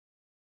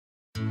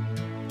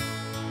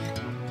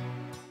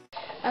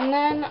And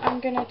then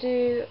I'm going to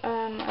do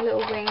a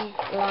little wing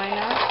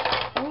liner.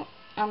 Oh,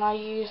 and I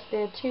use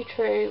the Too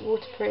True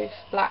waterproof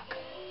black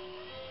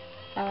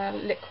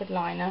liquid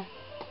liner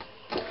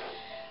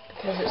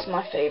because it's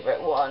my favourite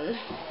one.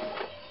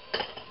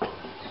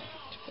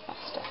 Just put that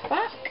stuff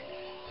back.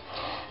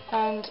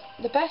 And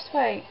the best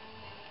way,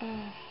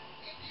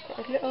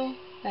 got a little,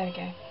 there we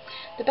go.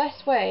 The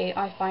best way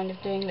I find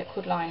of doing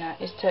liquid liner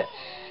is to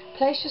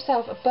place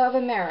yourself above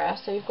a mirror,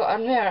 so you've got a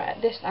mirror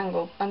at this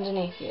angle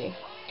underneath you,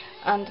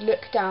 and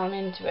look down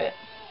into it.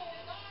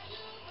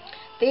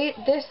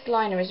 This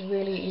liner is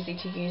really easy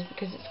to use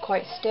because it's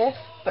quite stiff,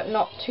 but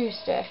not too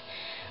stiff.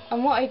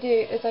 And what I do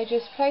is I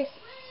just place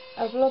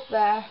a blob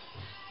there,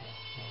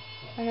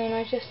 and then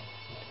I just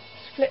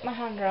flip my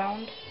hand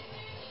around,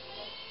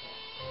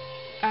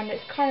 and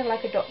it's kind of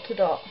like a dot to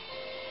dot,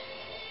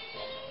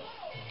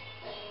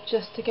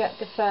 just to get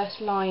the first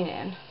line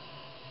in.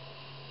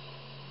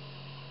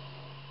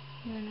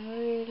 And then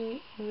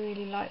really,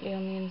 really lightly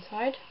on the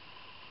inside.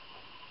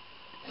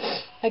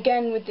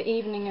 Again, with the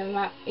evenness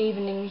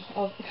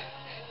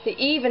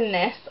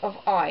of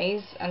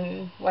eyes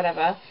and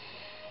whatever,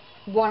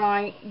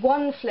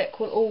 one flick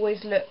will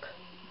always look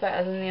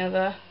better than the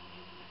other.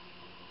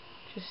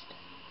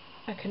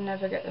 I can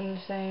never get them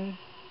the same.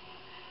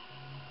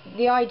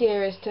 The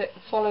idea is to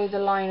follow the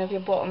line of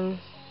your bottom,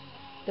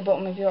 the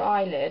bottom of your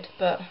eyelid,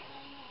 but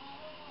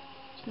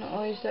it's not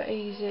always that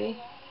easy.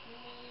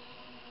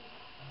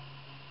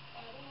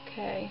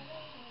 Okay.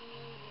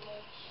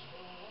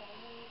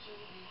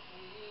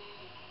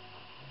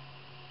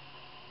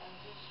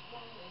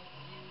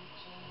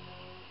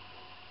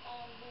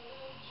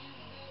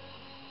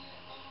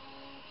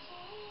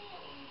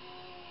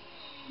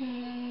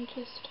 And then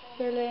just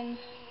fill in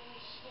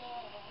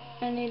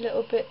any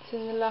little bits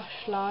in the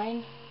lash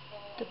line,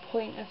 the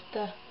point of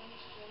the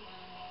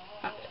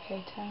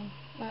applicator.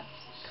 That's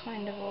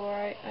kind of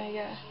alright, I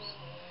guess.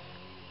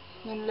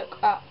 And then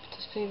look up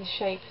to see the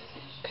shape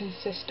is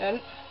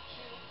consistent.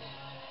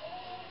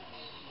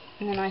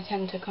 And then I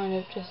tend to kind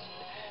of just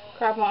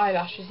grab my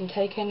eyelashes and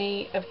take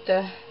any of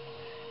the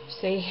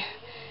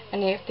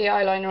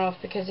eyeliner off,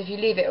 because if you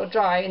leave it, it'll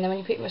dry, and then when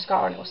you put your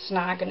mascara on, it will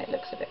snag and it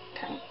looks a bit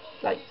kind of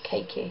like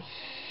cakey.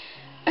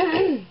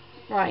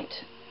 Right,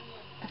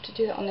 I have to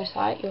do that on this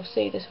side. You'll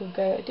see this will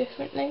go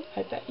differently,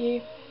 I bet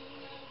you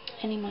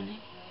any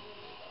money.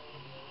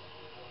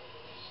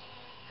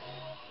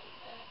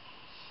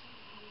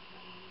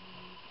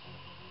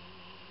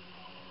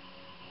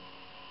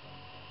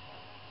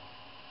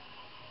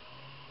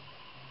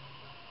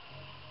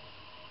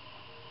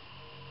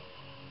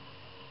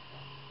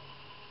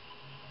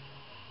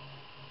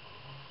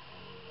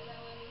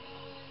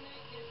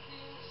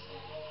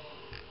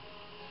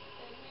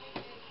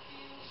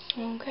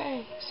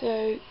 Okay,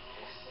 so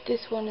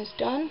this one is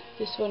done.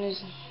 This one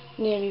is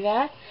nearly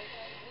there.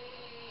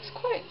 It's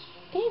quite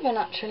even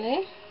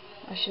actually.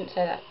 I shouldn't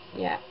say that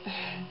yet.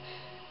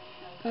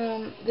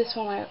 This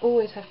one I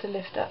always have to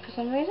lift up for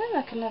some reason.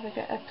 I can never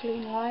get a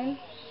clean line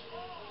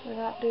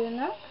without doing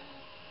that.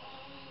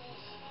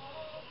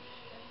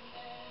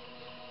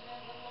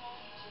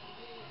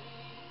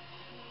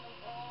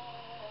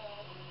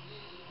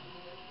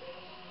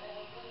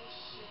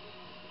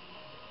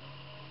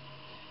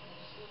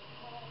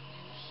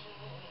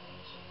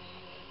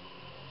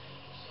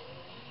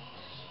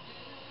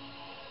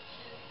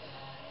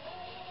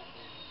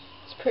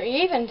 Pretty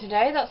even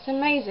today, that's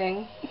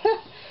amazing.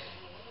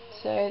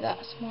 So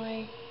that's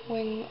my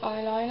wing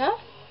eyeliner,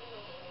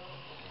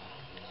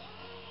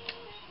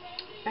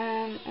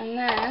 and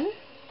then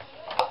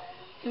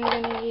I'm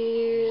going to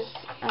use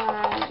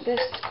this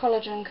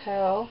collagen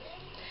curl.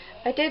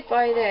 I did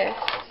buy this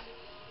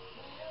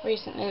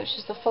recently, which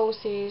is the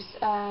Falsies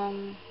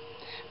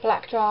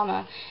Black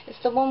Drama.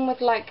 It's the one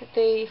with like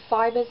the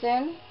fibres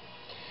in,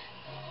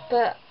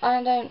 but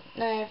I don't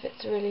know if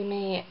it's really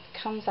me. It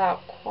comes out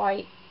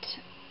quite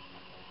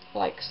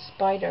like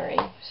spidery,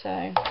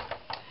 so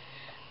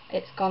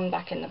it's gone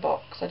back in the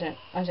box. I don't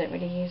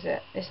really use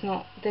it.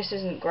 This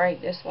isn't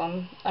great, this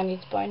one. I need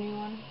to buy a new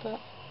one,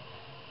 but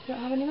I don't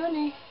have any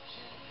money.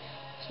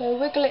 So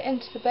wiggle it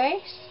into the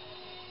base.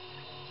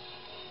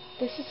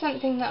 This is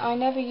something that I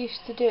never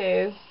used to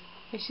do.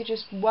 I used to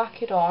just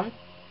whack it on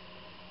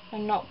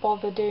and not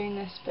bother doing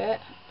this bit,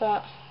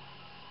 but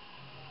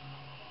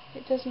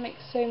it does make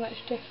so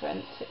much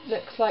difference. It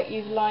looks like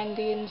you've lined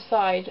the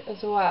inside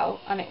as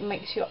well, and it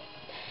makes your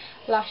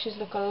lashes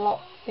look a lot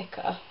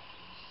thicker.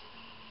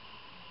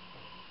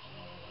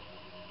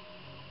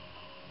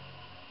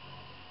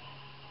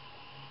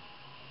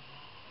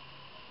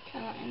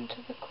 Get that into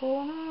the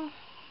corner,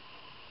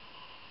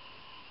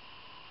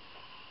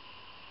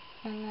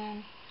 and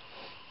then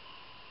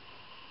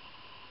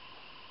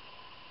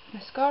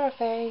mascara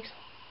face.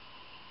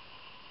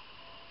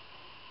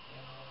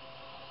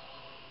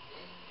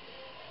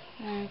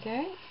 There we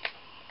go.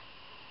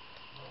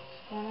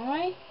 One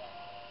eye.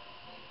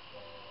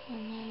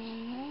 And then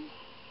in there.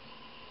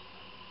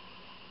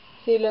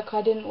 See, look,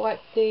 I didn't wipe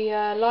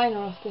the liner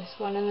off this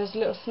one, and there's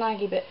little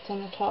snaggy bits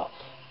on the top.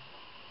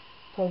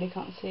 probably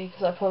can't see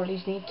because I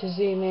probably need to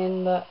zoom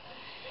in, but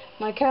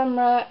my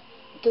camera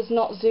does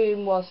not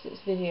zoom whilst it's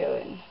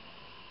videoing.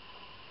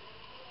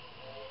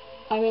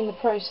 I'm in the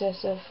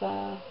process of,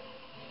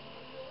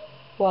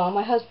 well,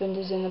 my husband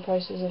is in the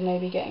process of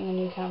maybe getting a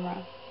new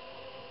camera.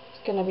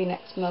 It's going to be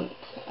next month,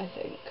 I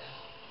think,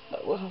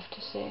 but we'll have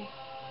to see.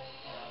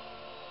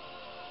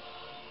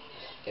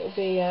 It'll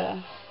be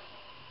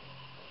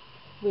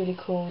really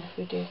cool if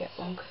we do get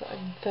one, because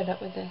I'm fed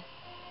up with it.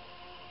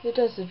 It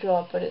does the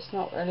job, but it's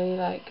not really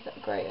like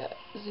that great at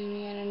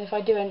zooming in. And if I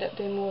do end up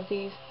doing more of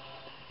these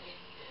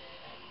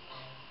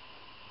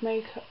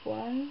makeup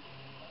ones,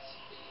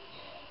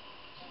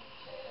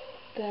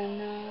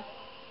 then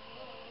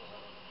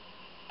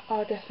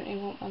I'll definitely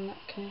want one that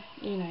can,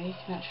 you know, you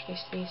can actually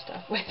see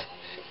stuff with.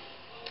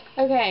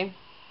 Okay,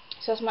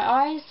 so that's my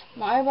eyes,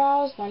 my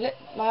eyebrows, my lip,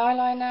 my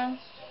eyeliner.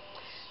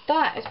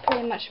 That is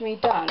pretty much me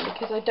done,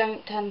 because I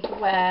don't tend to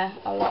wear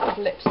a lot of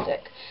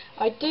lipstick.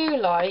 I do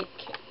like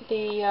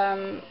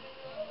the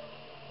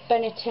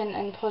Benetint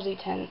and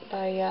Positint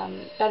by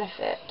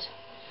Benefit.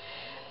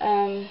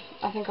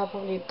 I think I'll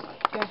probably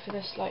go for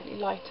the slightly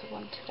lighter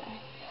one today.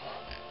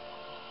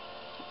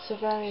 It's a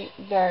very,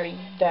 very,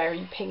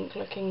 very pink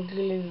looking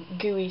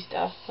gooey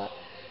stuff, but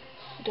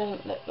it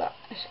doesn't look that.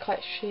 It's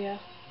quite sheer.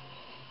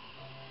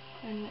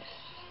 And it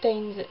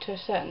stains it to a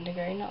certain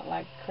degree, not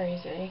like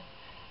crazy.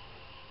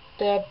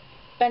 The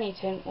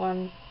Benetint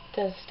one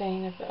does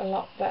stain a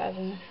lot better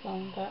than this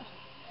one, but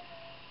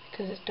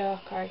because it's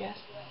darker, I guess.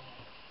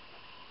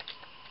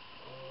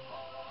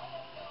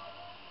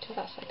 So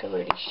that's like a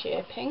really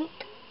sheer pink.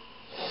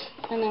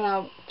 And then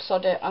I'll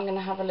sod it. I'm going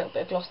to have a little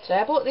bit of gloss today.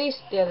 I bought these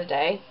the other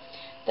day.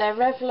 They're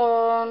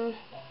Revlon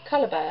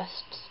Colour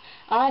Bursts,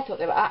 and I thought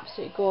they were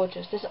absolutely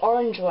gorgeous. This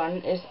orange one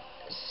is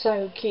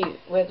so cute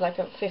with like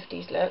a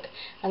 50s look,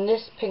 and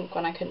this pink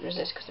one I couldn't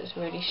resist because it's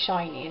really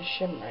shiny and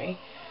shimmery.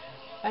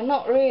 I'm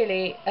not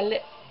really a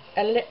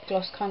lip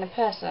gloss kind of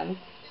person.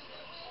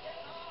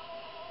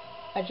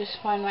 I just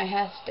find my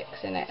hair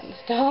sticks in it and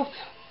stuff.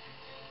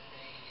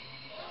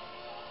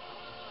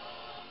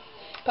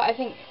 But I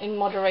think in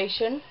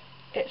moderation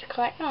it's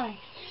quite nice.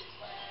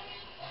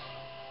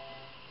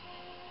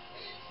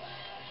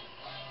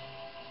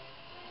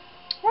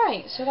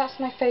 Right, so that's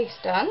my face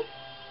done.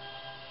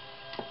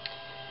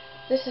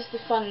 This is the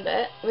fun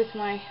bit with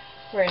my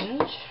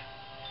fringe.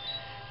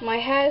 My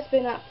hair's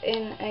been up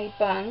in a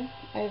bun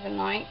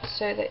overnight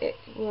so that it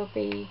will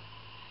be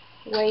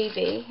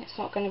wavy. It's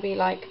not going to be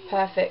like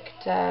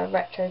perfect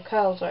retro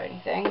curls or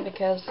anything,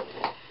 because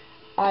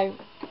I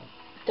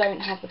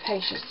don't have the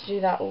patience to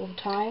do that all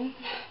the time.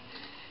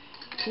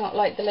 Not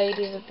like the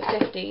ladies of the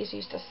 50s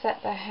used to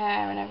set their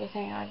hair and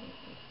everything.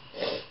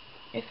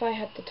 If I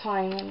had the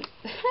time, and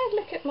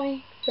look at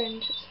my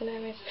fringe, it's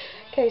hilarious.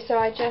 Okay, so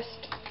I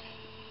just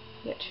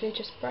literally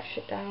just brush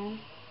it down.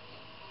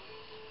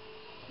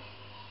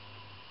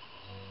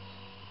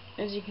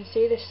 As you can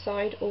see, this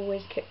side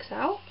always kicks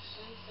out,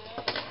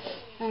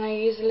 and I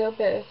use a little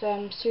bit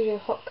of Studio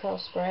Hot Curl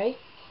Spray,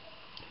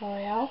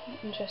 L'Oreal,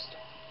 and just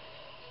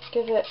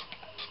give it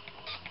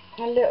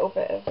a little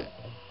bit of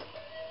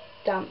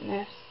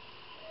dampness,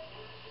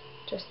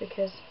 just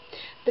because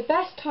the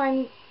best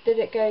time that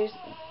it goes,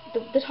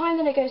 the time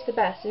that it goes the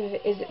best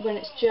is when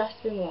it's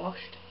just been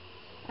washed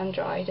and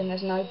dried and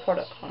there's no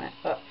product on it.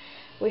 But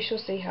we shall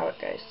see how it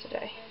goes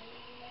today,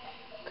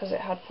 because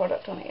it had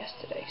product on it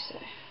yesterday. So,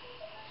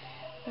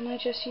 and I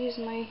just use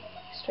my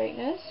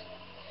straighteners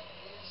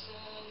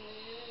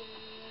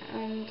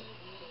and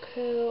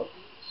curl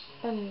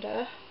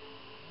under,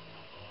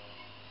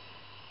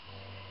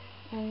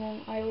 and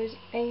then I always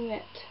aim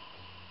it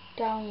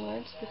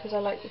downwards because I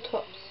like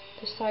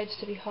the sides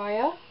to be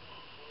higher.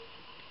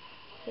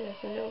 So there's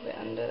a little bit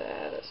under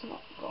there that's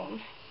not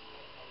gone.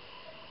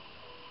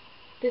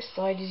 This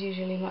side is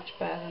usually much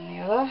better than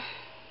the other,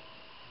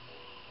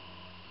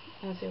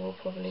 as you will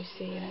probably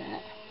see in a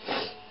minute.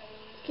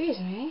 Excuse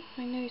me,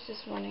 my nose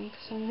is running for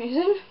some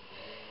reason.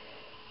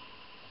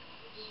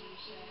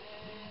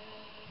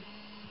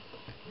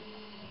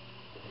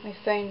 My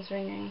phone's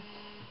ringing.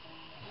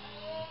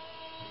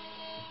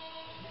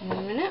 In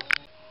a minute.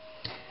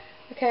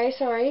 Okay,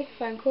 sorry,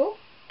 phone call.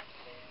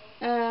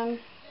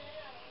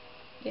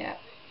 Yeah,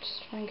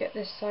 just try and get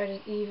this side as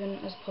even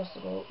as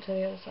possible to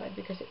the other side,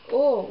 because it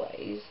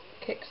always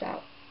kicks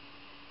out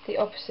the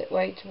opposite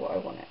way to what I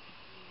want it.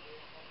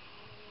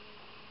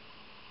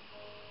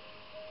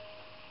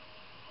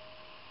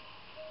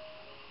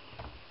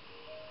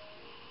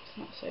 It's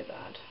not so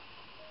bad.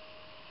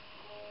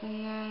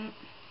 And then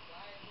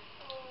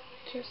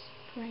just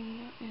bring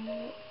that in a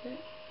little bit.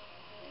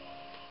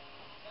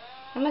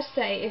 I must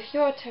say, if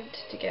you're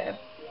tempted to get a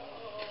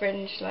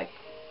fringe like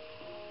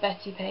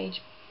Betty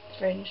Page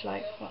fringe,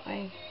 like what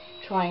I'm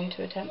trying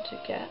to attempt to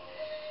get,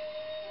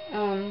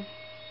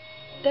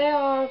 they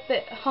are a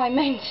bit high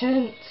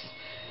maintenance.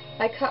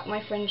 I cut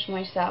my fringe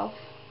myself.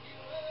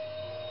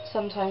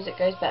 Sometimes it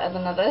goes better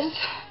than others.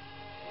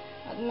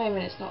 At the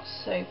moment it's not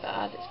so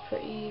bad, it's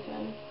pretty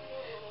even.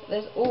 But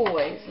there's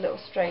always little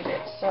stray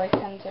bits, so I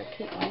tend to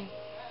keep my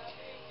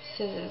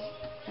scissors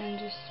and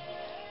just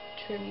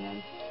trim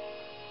the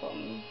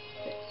bottom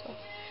bits off.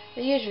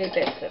 They're usually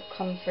bits that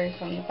come through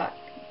from the back,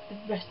 the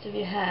rest of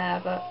your hair,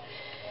 but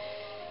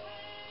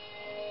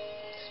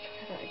let's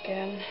try that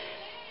again.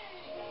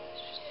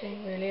 It's just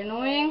being really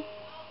annoying.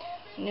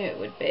 I knew it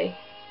would be.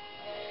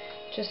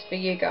 Just for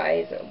you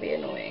guys, it'll be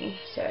annoying.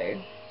 So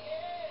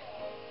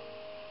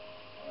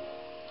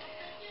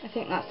I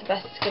think that's the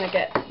best it's going to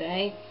get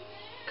today,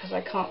 because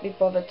I can't be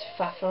bothered to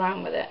faff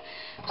around with it.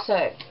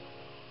 So,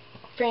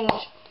 fringe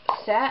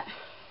set,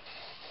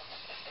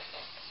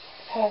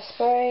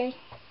 hairspray.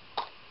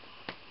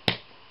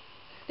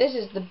 This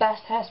is the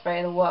best hairspray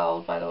in the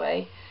world, by the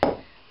way,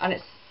 and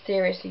it's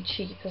seriously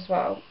cheap as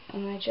well.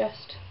 And I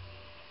just,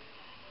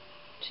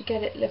 to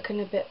get it looking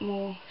a bit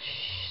more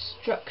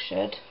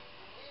structured,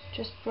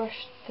 just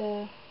brush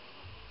the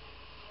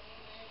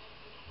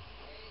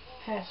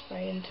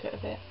hairspray into it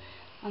a bit,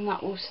 and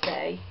that will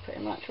stay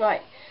pretty much.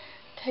 Right,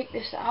 take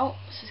this out.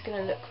 This is going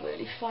to look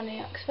really funny,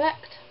 I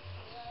expect.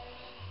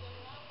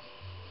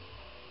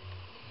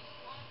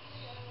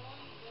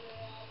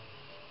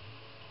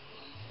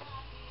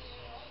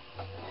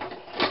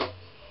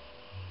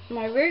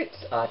 My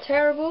roots are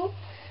terrible.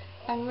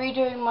 I'm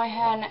redoing my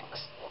hair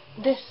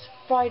this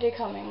Friday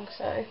coming,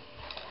 so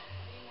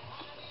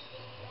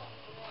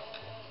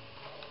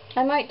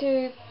I might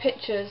do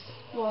pictures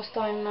whilst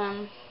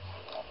I'm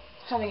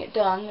having it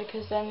done,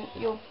 because then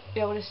you'll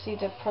be able to see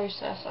the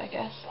process, I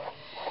guess.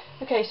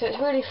 Okay, so it's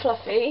really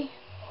fluffy,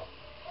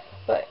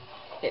 but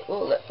it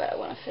will look better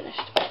when I've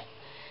finished.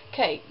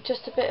 Okay,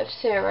 just a bit of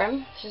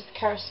serum. This is the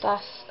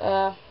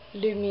Kerastase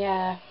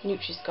Lumiere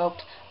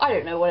Nutri-Sculpt. I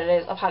don't know what it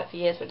is, I've had it for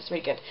years, but it's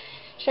really good.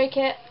 Shake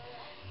it,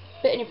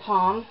 bit in your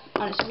palm,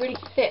 and it's really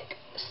thick,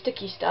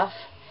 sticky stuff,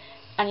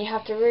 and you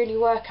have to really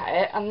work at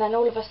it, and then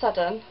all of a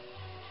sudden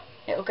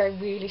it'll go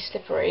really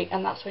slippery,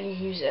 and that's when you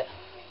use it.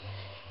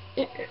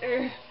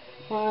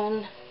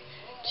 1,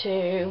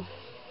 2,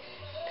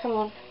 come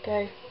on,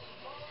 go.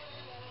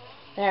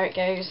 There it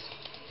goes.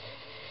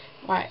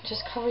 Right,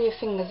 just cover your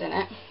fingers in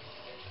it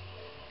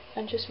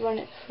and just run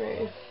it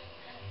through,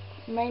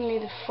 mainly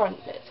the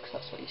front bits, because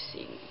that's what you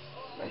see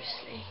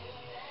mostly.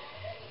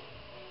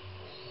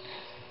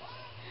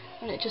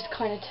 And it just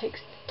kind of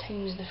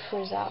tames the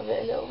frizz out of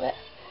it a little bit,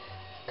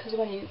 because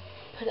when you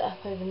put it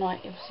up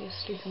overnight, obviously you're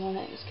sleeping on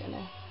it, it's getting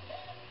all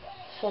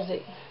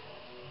fuzzy.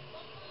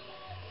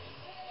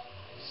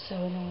 So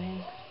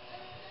annoying.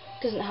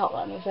 Doesn't help that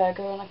I'm a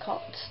Virgo and I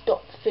can't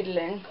stop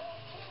fiddling.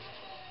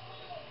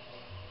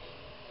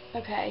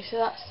 Okay, so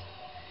that's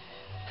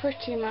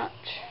pretty much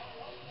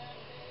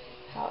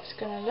how it's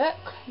going to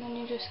look, and then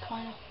you just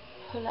kind of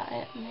pull at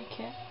it and make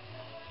it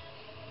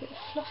a bit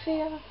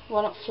fluffier.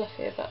 Well, not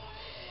fluffier, but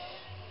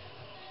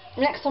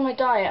next time I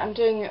dye it, I'm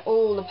doing it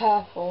all the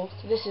purple.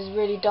 So this is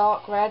really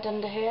dark red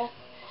under here.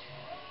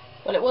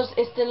 Well,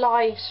 it's the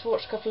live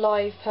Schwarzkopf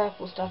live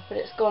purple stuff, but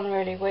it's gone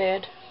really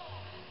weird.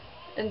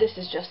 And this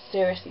is just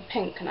seriously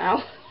pink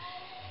now,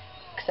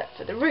 except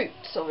for the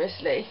roots,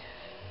 obviously.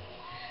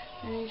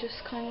 And you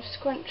just kind of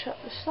scrunch up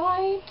the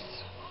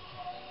sides.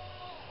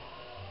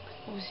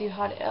 Obviously you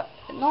had it up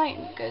at night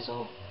and it goes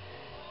all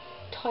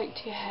tight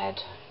to your head.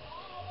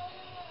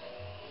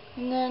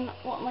 And then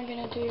what am I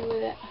going to do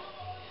with it?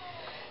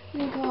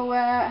 I'm going to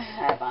wear a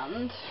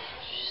hairband.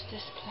 Just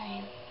this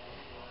plain.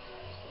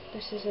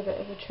 This is a bit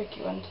of a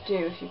tricky one to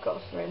do if you've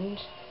got a fringe.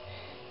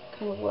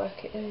 Kind of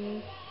work it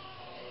in.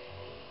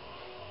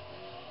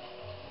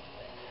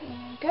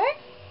 There we go.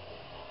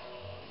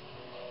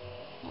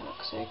 That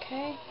looks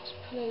okay. Just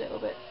pull a little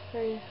bit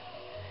through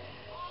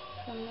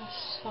from the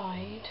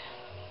side.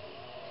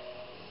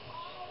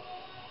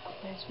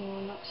 There's more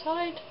on that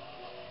side.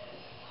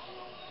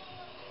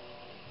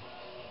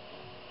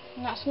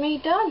 And that's me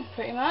done,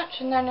 pretty much.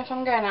 And then if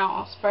I'm going out,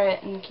 I'll spray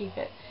it and keep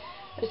it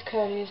as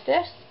curly as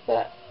this.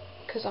 But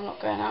because I'm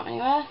not going out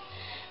anywhere,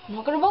 I'm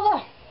not going to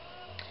bother.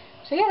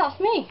 So yeah, that's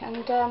me. And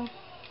I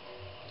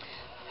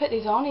put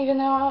these on even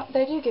though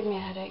they do give me a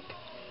headache,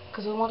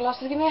 because all my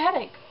glasses give me a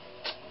headache.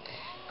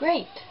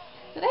 Great.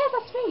 But yeah,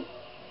 that's me.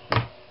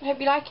 I hope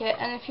you like it,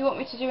 and if you want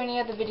me to do any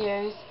other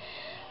videos,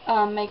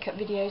 makeup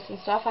videos and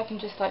stuff, I can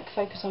just like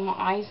focus on my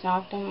eyes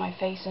now. I've done my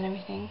face and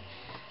everything,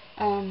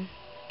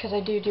 because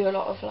I do a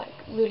lot of like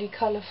really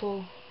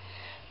colourful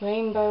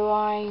rainbow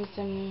eyes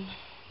and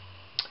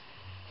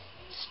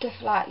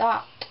stuff like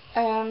that.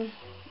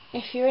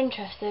 If you're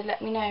interested,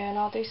 let me know and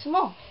I'll do some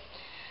more.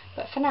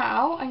 But for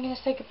now, I'm going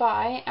to say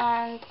goodbye,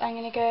 and I'm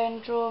going to go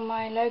and draw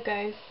my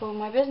logo for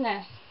my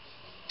business,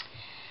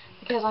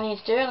 because I need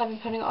to do it and I've been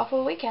putting it off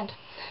all weekend.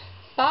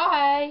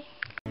 Bye!